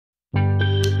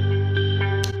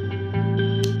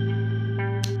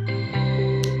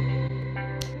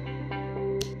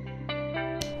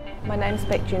name's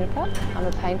Bec Juniper. I'm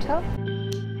a painter.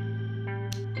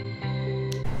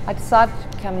 I decided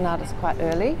to become an artist quite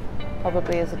early,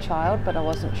 probably as a child, but I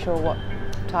wasn't sure what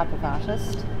type of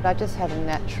artist. I just had a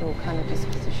natural kind of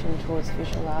disposition towards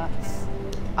visual arts.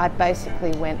 I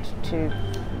basically went to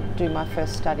do my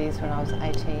first studies when I was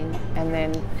 18, and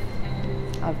then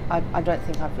I don't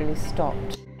think I've really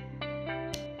stopped.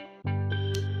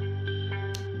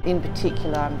 In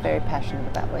particular, I'm very passionate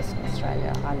about Western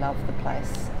Australia. I love the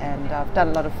place, and I've done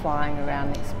a lot of flying around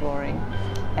and exploring,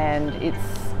 and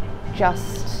it's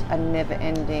just a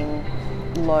never-ending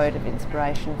load of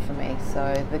inspiration for me.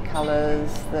 So the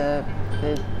colours, the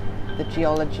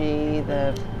geology,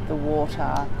 the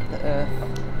water, the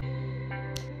earth.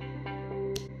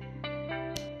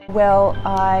 Well,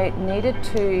 I needed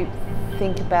to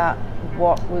think about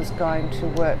what was going to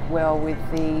work well with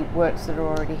the works that are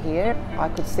already here. I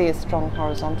could see a strong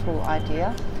horizontal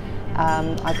idea.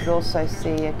 I could also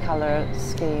see a colour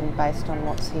scheme based on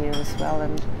what's here as well,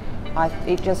 and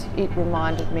it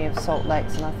reminded me of Salt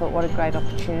Lakes, and I thought what a great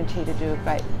opportunity to do a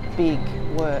great big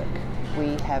work.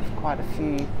 We have quite a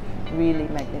few really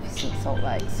magnificent salt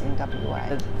lakes in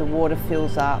WA. The water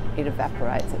fills up, it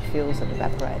evaporates, it fills, it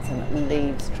evaporates, and it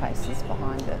leaves traces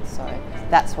behind it. So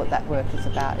that's what that work is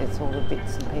about. It's all the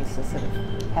bits and pieces that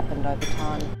have happened over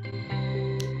time.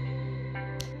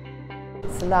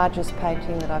 It's the largest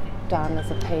painting that I've done as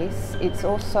a piece. It's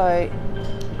also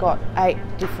got 8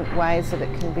 different ways that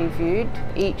it can be viewed.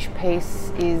 Each piece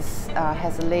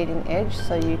has a leading edge,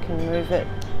 so you can move it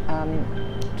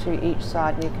to each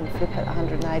side and you can flip it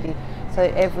 180. So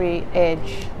every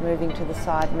edge moving to the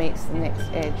side meets the next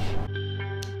edge.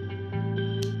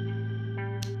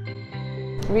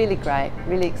 Really great,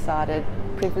 really excited,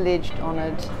 privileged,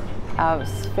 honoured. I was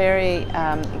very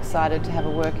excited to have a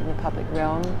work in the public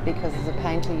realm, because as a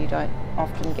painter you don't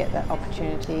often get that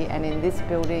opportunity, and in this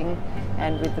building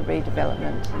and with the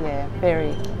redevelopment, yeah,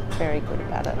 very, very good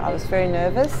about it. I was very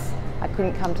nervous. I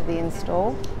couldn't come to the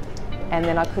install, and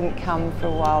then I couldn't come for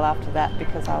a while after that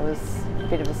because I was a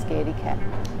bit of a scaredy cat.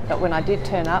 But when I did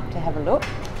turn up to have a look,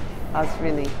 I was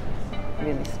really,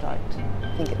 really stoked.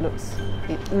 I think it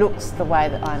looks the way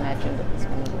that I imagined it was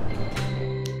going to look.